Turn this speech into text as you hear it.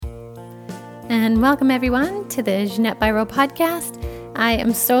And welcome everyone to the Jeanette Biro podcast. I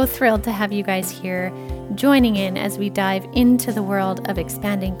am so thrilled to have you guys here joining in as we dive into the world of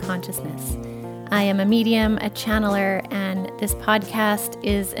expanding consciousness. I am a medium, a channeler, and this podcast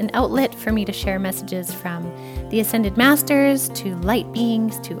is an outlet for me to share messages from the Ascended Masters to light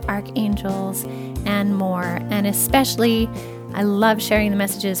beings to archangels and more. And especially, I love sharing the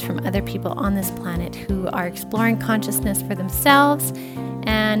messages from other people on this planet who are exploring consciousness for themselves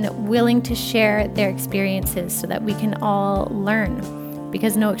and willing to share their experiences so that we can all learn,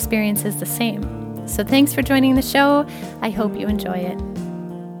 because no experience is the same. So thanks for joining the show. I hope you enjoy it.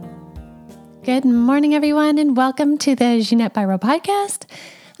 Good morning, everyone, and welcome to the Jeanette Biro podcast.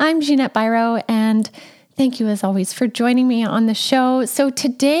 I'm Jeanette Biro, and thank you as always for joining me on the show. So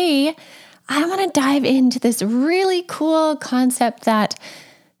today, I want to dive into this really cool concept that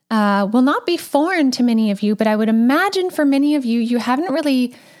will not be foreign to many of you, but I would imagine for many of you, you haven't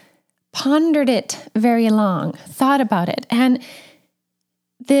really pondered it very long, thought about it. And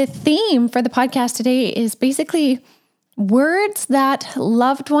the theme for the podcast today is basically words that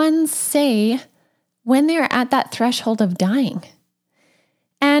loved ones say when they're at that threshold of dying.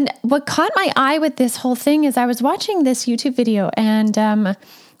 And what caught my eye with this whole thing is I was watching this YouTube video, and a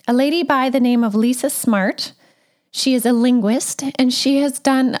lady by the name of Lisa Smart, she is a linguist, and she has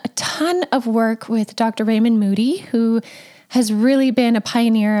done a ton of work with Dr. Raymond Moody, who has really been a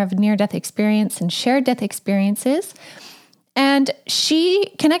pioneer of near-death experience and shared death experiences. And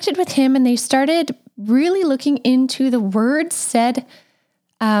she connected with him, and they started really looking into the words said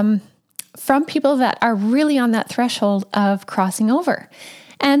from people that are really on that threshold of crossing over.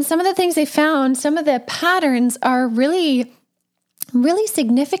 And some of the things they found, some of the patterns are really, really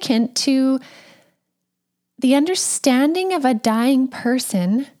significant to the understanding of a dying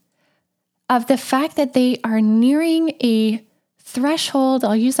person, of the fact that they are nearing a threshold,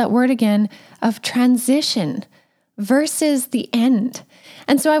 I'll use that word again, of transition versus the end.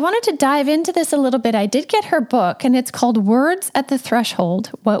 And so I wanted to dive into this a little bit. I did get her book, and it's called Words at the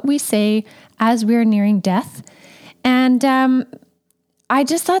Threshold, What We Say as We're Nearing Death. And I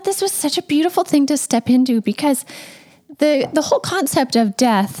just thought this was such a beautiful thing to step into, because the whole concept of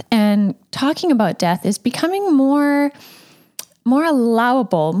death and talking about death is becoming more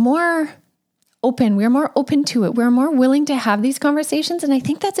allowable, more open. We're more open to it. We're more willing to have these conversations. And I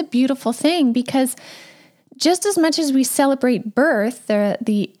think that's a beautiful thing, because just as much as we celebrate birth,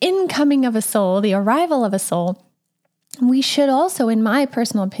 the incoming of a soul, the arrival of a soul, we should also, in my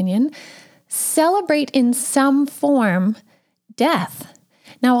personal opinion, celebrate in some form death.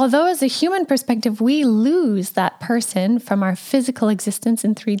 Now, although as a human perspective, we lose that person from our physical existence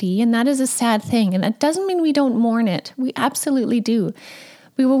in 3D, and that is a sad thing, and that doesn't mean we don't mourn it. We absolutely do.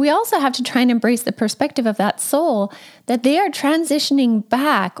 We also have to try and embrace the perspective of that soul, that they are transitioning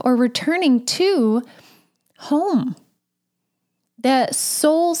back or returning to home. The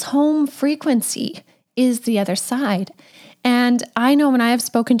soul's home frequency is the other side. And I know when I have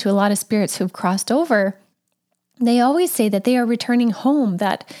spoken to a lot of spirits who've crossed over, they always say that they are returning home,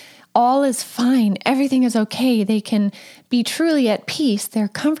 that all is fine, everything is okay, they can be truly at peace, they're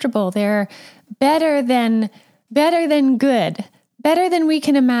comfortable, they're better than good, better than we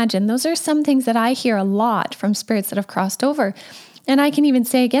can imagine. Those are some things that I hear a lot from spirits that have crossed over. And I can even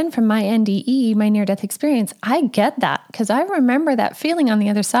say again from my NDE, my near-death experience, I get that, because I remember that feeling on the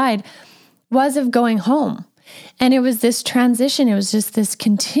other side was of going home. And it was this transition, it was just this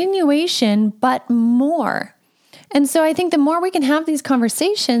continuation, but more. And so I think the more we can have these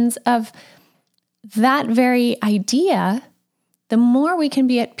conversations of that very idea, the more we can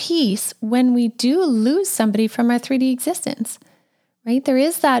be at peace when we do lose somebody from our 3D existence, right? There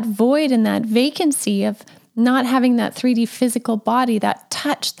is that void and that vacancy of not having that 3D physical body, that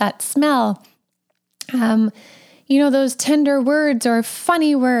touch, that smell, those tender words or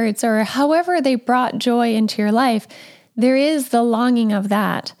funny words or however they brought joy into your life. There is the longing of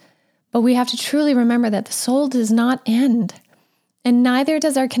that. But we have to truly remember that the soul does not end, and neither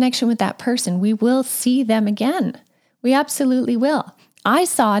does our connection with that person. We will see them again. We absolutely will. I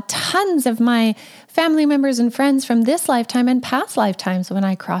saw tons of my family members and friends from this lifetime and past lifetimes when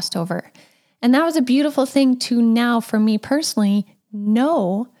I crossed over. And that was a beautiful thing to now, for me personally,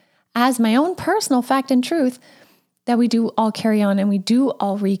 know as my own personal fact and truth that we do all carry on and we do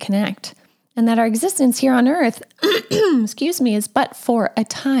all reconnect. And that our existence here on earth, is but for a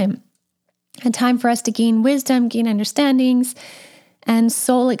time for us to gain wisdom, gain understandings, and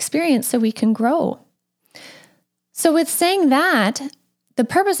soul experience so we can grow. So with saying that, the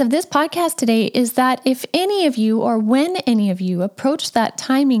purpose of this podcast today is that if any of you, or when any of you approach that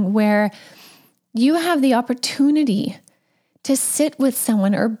timing where you have the opportunity to sit with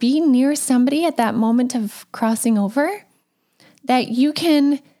someone or be near somebody at that moment of crossing over, that you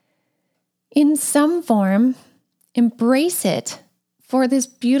can, in some form, embrace it for this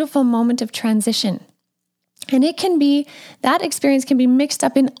beautiful moment of transition. And that experience can be mixed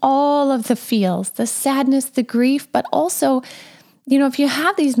up in all of the feels, the sadness, the grief, but also, if you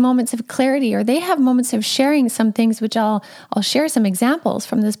have these moments of clarity, or they have moments of sharing some things, which I'll share some examples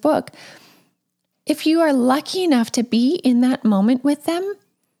from this book. If you are lucky enough to be in that moment with them,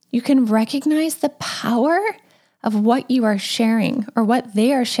 you can recognize the power of what you are sharing or what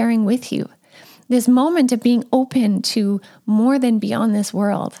they are sharing with you. This moment of being open to more than beyond this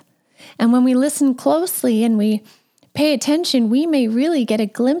world. And when we listen closely and we pay attention, we may really get a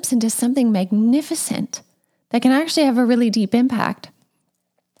glimpse into something magnificent that can actually have a really deep impact.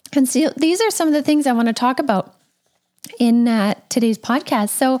 And so these are some of the things I want to talk about in today's podcast.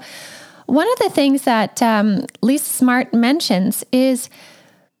 So one of the things that Lisa Smart mentions is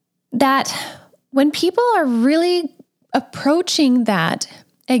that when people are really approaching that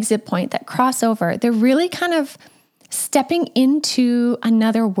exit point, that crossover, they're really kind of stepping into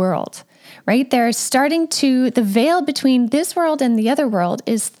another world, right? The veil between this world and the other world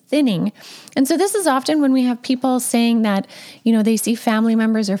is thinning. And so this is often when we have people saying that, they see family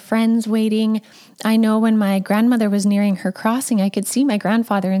members or friends waiting. I know when my grandmother was nearing her crossing, I could see my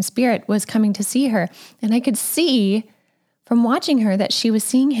grandfather in spirit was coming to see her. And I could see from watching her that she was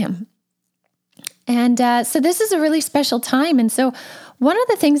seeing him. And so this is a really special time. And so one of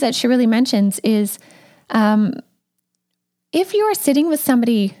the things that she really mentions is, if you are sitting with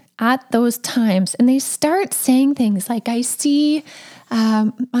somebody at those times and they start saying things like, I see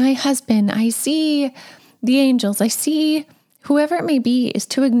my husband, I see the angels, I see whoever it may be, is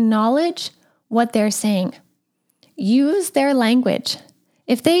to acknowledge what they're saying. Use their language.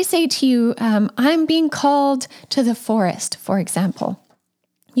 If they say to you, I'm being called to the forest, for example,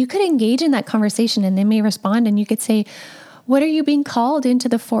 you could engage in that conversation and they may respond, and you could say, what are you being called into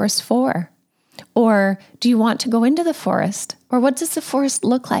the forest for? Or do you want to go into the forest? Or what does the forest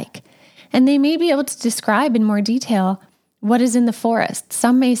look like? And they may be able to describe in more detail what is in the forest.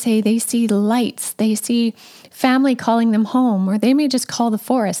 Some may say they see lights, they see family calling them home, or they may just call the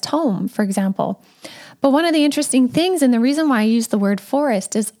forest home, for example. But one of the interesting things, and the reason why I use the word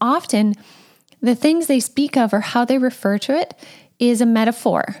forest, is often the things they speak of or how they refer to it is a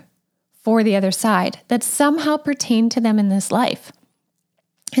metaphor for the other side that somehow pertain to them in this life.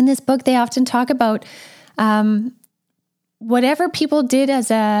 In this book, they often talk about whatever people did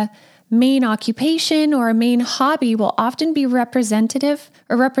as a main occupation or a main hobby will often be represented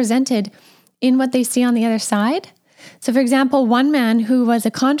in what they see on the other side. So for example, one man who was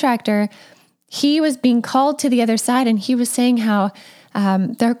a contractor, he was being called to the other side, and he was saying how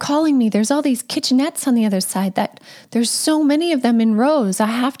they're calling me. There's all these kitchenettes on the other side, that there's so many of them in rows. I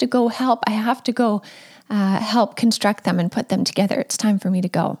have to go help. I have to go help construct them and put them together. It's time for me to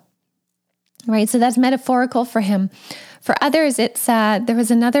go. Right. So that's metaphorical for him. For others, it's, there was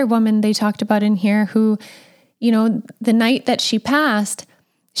another woman they talked about in here who, the night that she passed,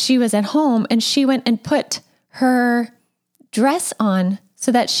 she was at home and she went and put her dress on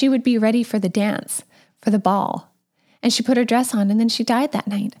so that she would be ready for the dance, for the ball. And she put her dress on, and then she died that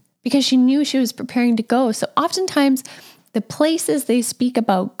night because she knew she was preparing to go. So oftentimes the places they speak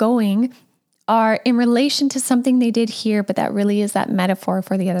about going are in relation to something they did here, but that really is that metaphor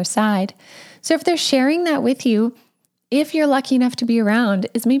for the other side. So if they're sharing that with you, if you're lucky enough to be around,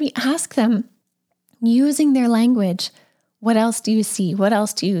 is maybe ask them, using their language, what else do you see? What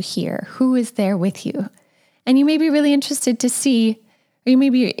else do you hear? Who is there with you? And you may be really interested to see, or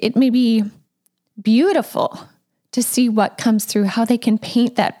it may be beautiful to see what comes through, how they can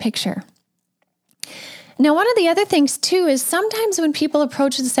paint that picture. Now, one of the other things too is sometimes when people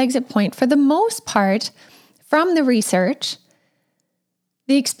approach this exit point, for the most part, from the research,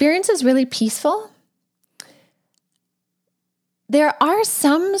 the experience is really peaceful. There are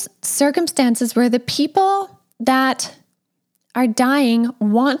some circumstances where the people that are dying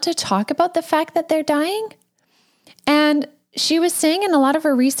want to talk about the fact that they're dying. And she was saying in a lot of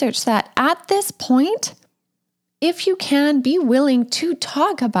her research that at this point, if you can, be willing to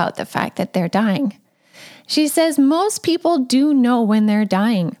talk about the fact that they're dying. She says most people do know when they're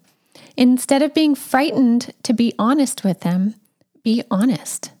dying. Instead of being frightened to be honest with them, be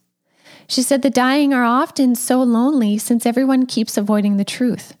honest. She said the dying are often so lonely since everyone keeps avoiding the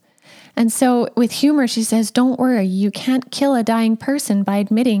truth. And so with humor, she says, don't worry, you can't kill a dying person by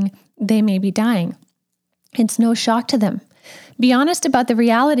admitting they may be dying. It's no shock to them. Be honest about the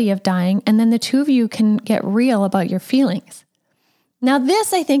reality of dying, and then the two of you can get real about your feelings. Now,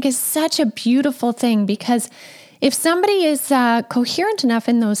 this, I think, is such a beautiful thing because If somebody is coherent enough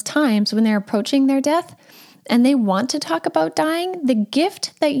in those times when they're approaching their death and they want to talk about dying, the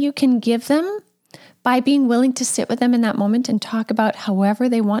gift that you can give them by being willing to sit with them in that moment and talk about however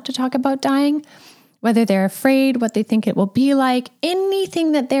they want to talk about dying, whether they're afraid, what they think it will be like,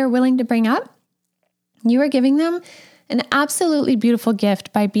 anything that they're willing to bring up, you are giving them an absolutely beautiful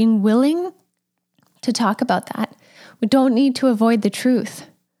gift by being willing to talk about that. We don't need to avoid the truth.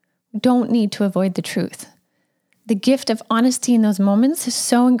 We don't need to avoid the truth. The gift of honesty in those moments is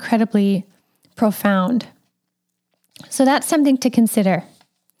so incredibly profound. So that's something to consider.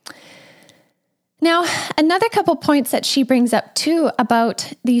 Now, another couple points that she brings up too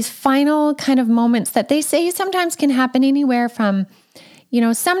about these final kind of moments that they say sometimes can happen anywhere from,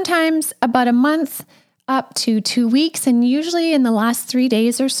 sometimes about a month up to 2 weeks, and usually in the last 3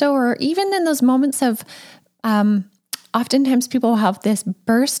 days or so, or even in those moments of, oftentimes people have this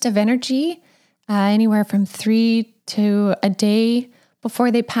burst of energy, anywhere from 3 to a day before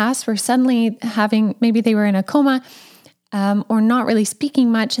they pass, where suddenly maybe they were in a coma, or not really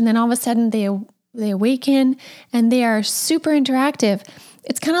speaking much, and then all of a sudden they awaken and they are super interactive.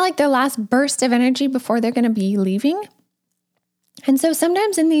 It's kind of like their last burst of energy before they're going to be leaving. And so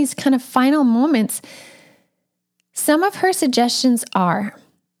sometimes in these kind of final moments, some of her suggestions are,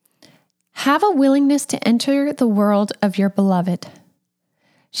 have a willingness to enter the world of your beloved.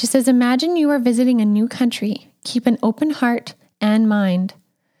 She says, imagine you are visiting a new country. Keep an open heart and mind.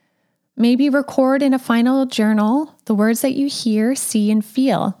 Maybe record in a final journal the words that you hear, see, and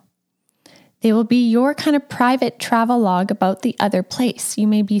feel. They will be your kind of private travel log about the other place. You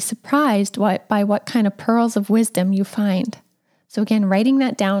may be surprised by what kind of pearls of wisdom you find. So again, writing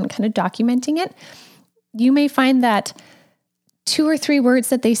that down, kind of documenting it, you may find that 2 or 3 words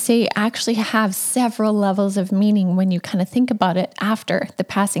that they say actually have several levels of meaning when you kind of think about it after the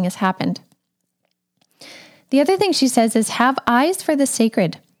passing has happened. The other thing she says is have eyes for the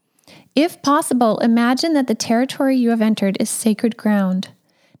sacred. If possible, imagine that the territory you have entered is sacred ground.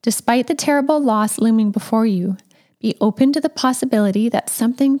 Despite the terrible loss looming before you, be open to the possibility that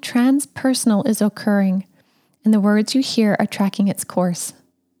something transpersonal is occurring, and the words you hear are tracking its course.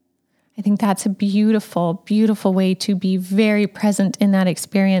 I think that's a beautiful, beautiful way to be very present in that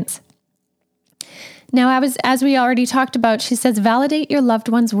experience. Now, as we already talked about, she says, validate your loved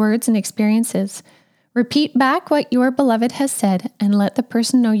one's words and experiences. Repeat back what your beloved has said and let the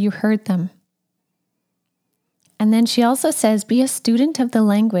person know you heard them. And then she also says, be a student of the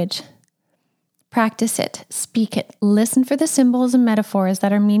language. Practice it, speak it, listen for the symbols and metaphors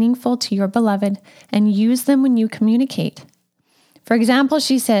that are meaningful to your beloved and use them when you communicate. For example,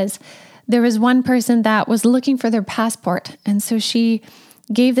 she says, there was one person that was looking for their passport. And so she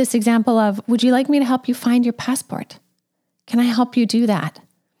gave this example of, would you like me to help you find your passport? Can I help you do that?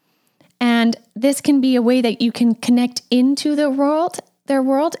 And this can be a way that you can connect into their world,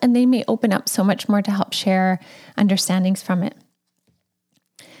 and they may open up so much more to help share understandings from it.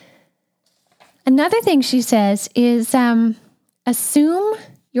 Another thing she says is, assume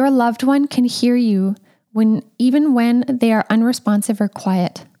your loved one can hear you even when they are unresponsive or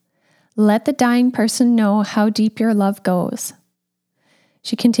quiet. Let the dying person know how deep your love goes.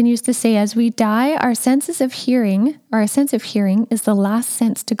 She continues to say, as we die, our sense of hearing is the last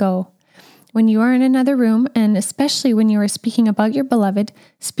sense to go. When you are in another room, and especially when you are speaking about your beloved,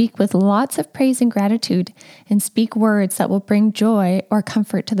 speak with lots of praise and gratitude, and speak words that will bring joy or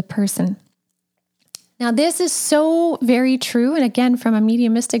comfort to the person. Now, this is so very true. And again, from a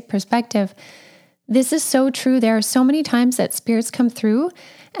mediumistic perspective, this is so true. There are so many times that spirits come through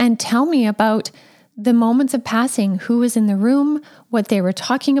and tell me about the moments of passing, who was in the room, what they were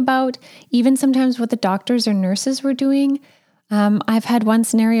talking about, even sometimes what the doctors or nurses were doing. I've had one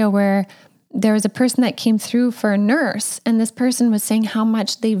scenario where there was a person that came through for a nurse, and this person was saying how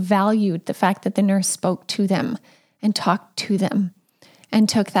much they valued the fact that the nurse spoke to them and talked to them and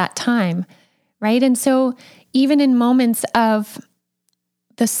took that time, right? And so even in moments of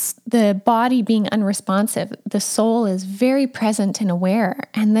the body being unresponsive, the soul is very present and aware.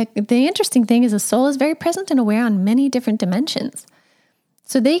 And the interesting thing is the soul is very present and aware on many different dimensions.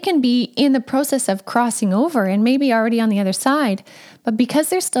 So they can be in the process of crossing over and maybe already on the other side, but because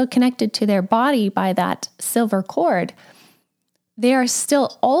they're still connected to their body by that silver cord, they are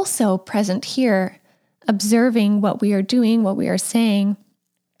still also present here, observing what we are doing, what we are saying,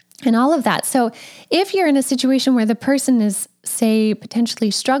 and all of that. So if you're in a situation where the person is, say,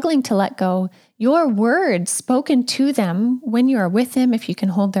 potentially struggling to let go, your words spoken to them when you are with them, if you can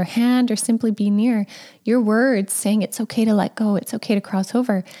hold their hand or simply be near, your words saying it's okay to let go, it's okay to cross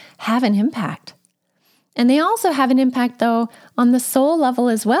over, have an impact. And they also have an impact, though, on the soul level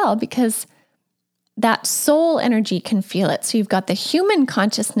as well, because that soul energy can feel it. So you've got the human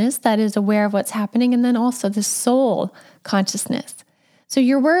consciousness that is aware of what's happening, and then also the soul consciousness. So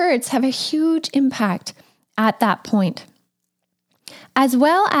your words have a huge impact at that point. As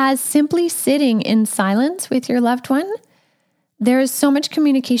well as simply sitting in silence with your loved one, there is so much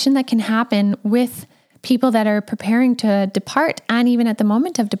communication that can happen with people that are preparing to depart, and even at the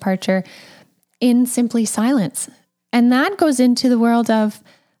moment of departure, in simply silence. And that goes into the world of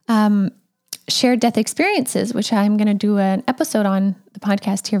shared death experiences, which I'm going to do an episode on the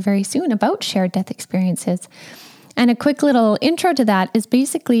podcast here very soon about shared death experiences. And a quick little intro to that is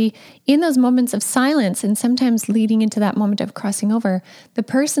basically in those moments of silence, and sometimes leading into that moment of crossing over, the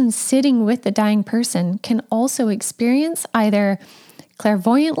person sitting with the dying person can also experience either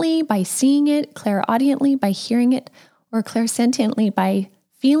clairvoyantly by seeing it, clairaudiently by hearing it, or clairsentiently by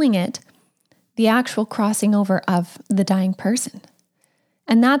feeling it, the actual crossing over of the dying person.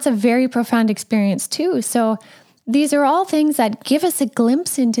 And that's a very profound experience too. So these are all things that give us a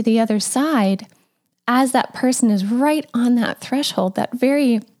glimpse into the other side as that person is right on that threshold, that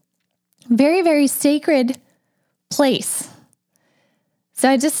very, very, very sacred place.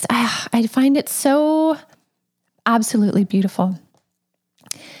 So I find it so absolutely beautiful.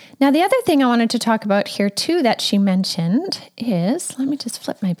 Now, the other thing I wanted to talk about here too that she mentioned is, let me just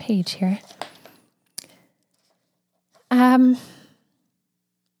flip my page here.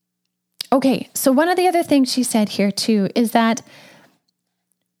 Okay, so one of the other things she said here too is that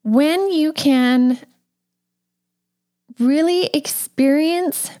when you can really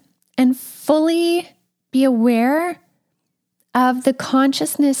experience and fully be aware of the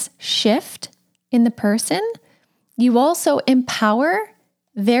consciousness shift in the person, you also empower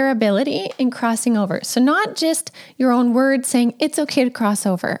their ability in crossing over. So not just your own words saying it's okay to cross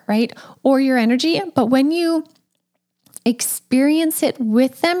over, right? Or your energy, but when you experience it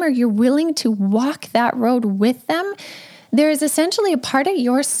with them, or you're willing to walk that road with them, there is essentially a part of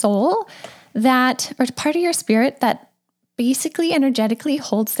your soul that, or part of your spirit that basically energetically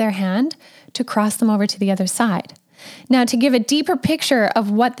holds their hand to cross them over to the other side. Now, to give a deeper picture of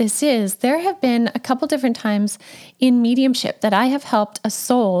what this is, there have been a couple different times in mediumship that I have helped a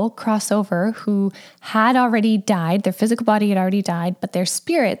soul cross over who had already died. Their physical body had already died, but their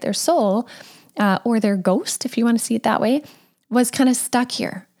spirit, their soul, or their ghost, if you want to see it that way, was kind of stuck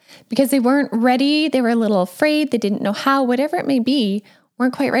here because they weren't ready. They were a little afraid. They didn't know how, whatever it may be,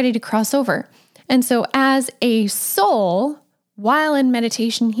 weren't quite ready to cross over. And so as a soul, while in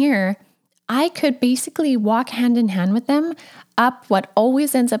meditation here, I could basically walk hand in hand with them up what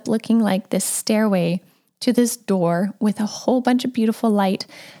always ends up looking like this stairway to this door with a whole bunch of beautiful light.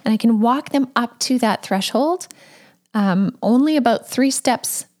 And I can walk them up to that threshold, only about 3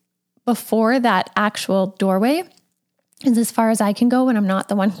 steps before that actual doorway is as far as I can go when I'm not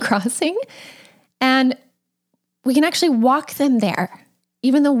the one crossing. And we can actually walk them there,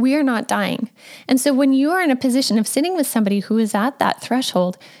 even though we're not dying. And so when you are in a position of sitting with somebody who is at that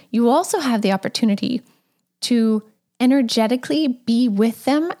threshold, you also have the opportunity to energetically be with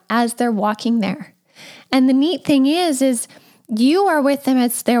them as they're walking there. And the neat thing is you are with them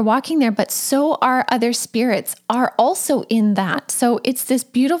as they're walking there, but so are other spirits are also in that. So it's this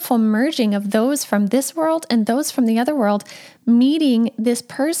beautiful merging of those from this world and those from the other world, meeting this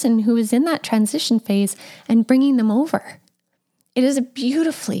person who is in that transition phase and bringing them over. It is a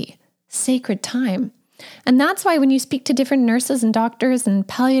beautifully sacred time. And that's why when you speak to different nurses and doctors and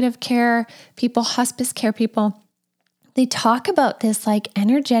palliative care people, hospice care people, they talk about this like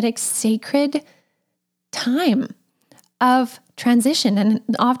energetic, sacred time of transition. And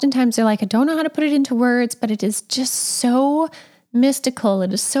oftentimes they're like, I don't know how to put it into words, but it is just so mystical.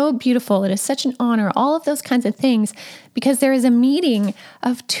 It is so beautiful. It is such an honor, all of those kinds of things, because there is a meeting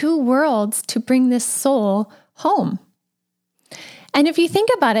of 2 worlds to bring this soul home. And if you think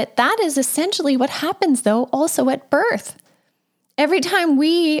about it, that is essentially what happens though also at birth. Every time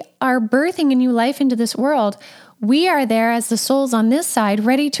we are birthing a new life into this world, we are there as the souls on this side,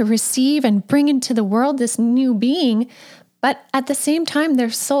 ready to receive and bring into the world this new being. But at the same time,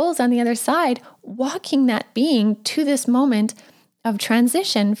 there's souls on the other side walking that being to this moment of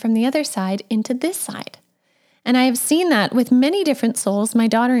transition from the other side into this side. And I have seen that with many different souls, my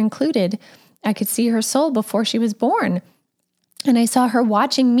daughter included. I could see her soul before she was born. And I saw her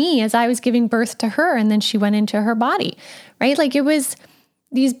watching me as I was giving birth to her, and then she went into her body, right? Like it was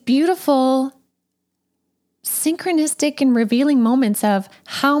these beautiful synchronistic and revealing moments of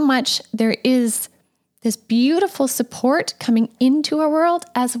how much there is this beautiful support coming into our world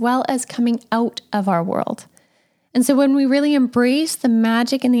as well as coming out of our world. And so when we really embrace the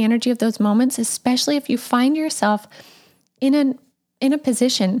magic and the energy of those moments, especially if you find yourself in a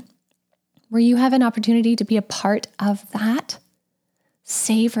position where you have an opportunity to be a part of that,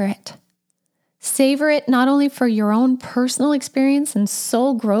 savor it. Savor it not only for your own personal experience and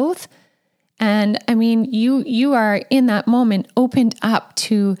soul growth. And I mean, you are in that moment opened up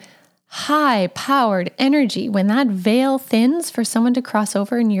to high-powered energy. When that veil thins for someone to cross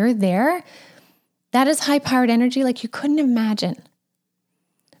over and you're there, that is high-powered energy like you couldn't imagine.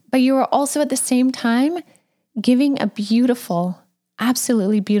 But you are also at the same time giving a beautiful,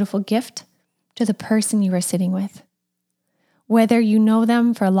 absolutely beautiful gift to the person you are sitting with. Whether you know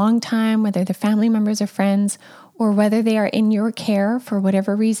them for a long time, whether they're family members or friends, or whether they are in your care for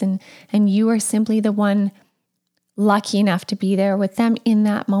whatever reason, and you are simply the one lucky enough to be there with them in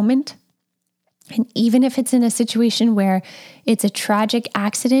that moment. And even if it's in a situation where it's a tragic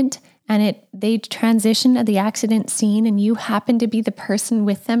accident and they transition at the accident scene and you happen to be the person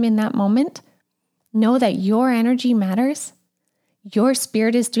with them in that moment, know that your energy matters. Your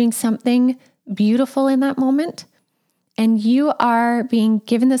spirit is doing something beautiful in that moment. And you are being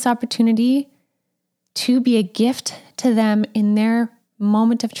given this opportunity to be a gift to them in their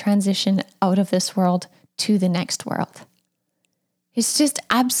moment of transition out of this world to the next world. It's just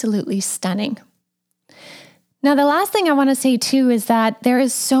absolutely stunning. Now, the last thing I want to say too is that there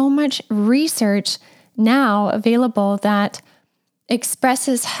is so much research now available that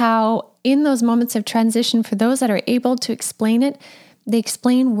expresses how in those moments of transition, for those that are able to explain it, they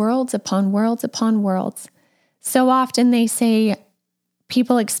explain worlds upon worlds upon worlds. So often they say,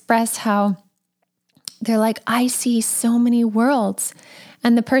 people express how they're like, I see so many worlds.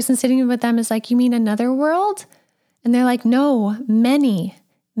 And the person sitting with them is like, you mean another world? And they're like, no, many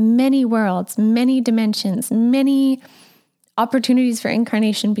worlds, many dimensions, many opportunities for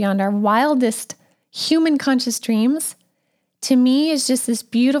incarnation beyond our wildest human conscious dreams. To me, is just this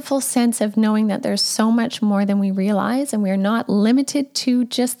beautiful sense of knowing that there's so much more than we realize, and we're not limited to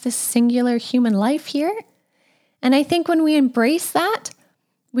just this singular human life here. And I think when we embrace that,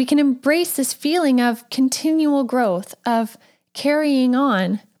 we can embrace this feeling of continual growth, of carrying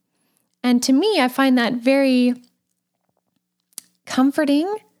on. And to me, I find that very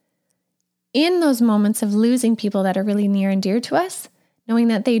comforting in those moments of losing people that are really near and dear to us, knowing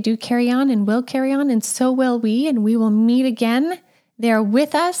that they do carry on and will carry on, and so will we, and we will meet again. They're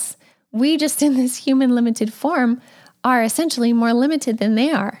with us. We just in this human limited form are essentially more limited than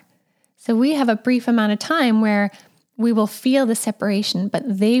they are. So we have a brief amount of time where we will feel the separation, but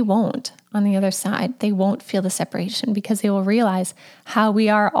they won't on the other side. They won't feel the separation because they will realize how we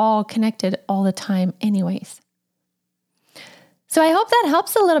are all connected all the time anyways. So I hope that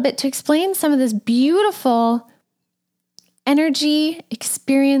helps a little bit to explain some of this beautiful energy,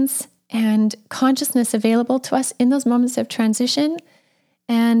 experience, and consciousness available to us in those moments of transition.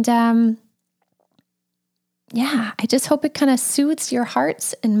 And I just hope it kind of soothes your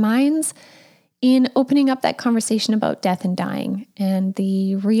hearts and minds in opening up that conversation about death and dying and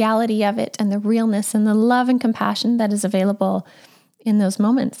the reality of it and the realness and the love and compassion that is available in those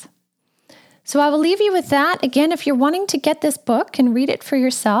moments. So I will leave you with that. Again, if you're wanting to get this book and read it for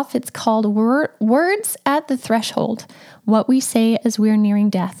yourself, it's called Words at the Threshold, What We Say as We're Nearing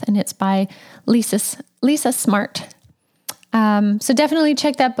Death. And it's by Lisa Smart. So definitely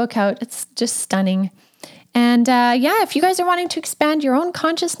check that book out. It's just stunning. And if you guys are wanting to expand your own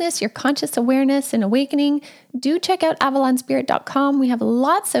consciousness, your conscious awareness and awakening, do check out avalonspirit.com. We have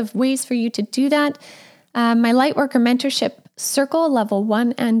lots of ways for you to do that. My Lightworker Mentorship Circle Level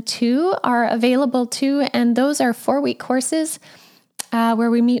 1 and 2 are available too. And those are 4-week courses where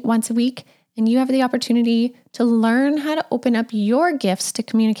we meet once a week. And you have the opportunity to learn how to open up your gifts to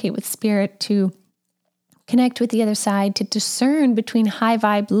communicate with spirit, to connect with the other side, to discern between high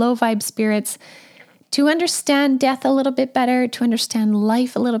vibe, low vibe spirits, to understand death a little bit better, to understand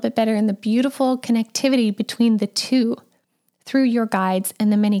life a little bit better, and the beautiful connectivity between the two through your guides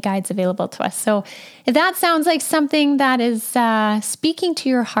and the many guides available to us. So if that sounds like something that is speaking to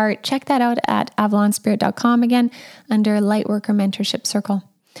your heart, check that out at avalonspirit.com again under Lightworker Mentorship Circle.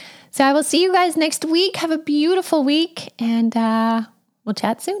 So I will see you guys next week. Have a beautiful week, and we'll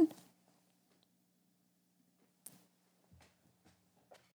chat soon.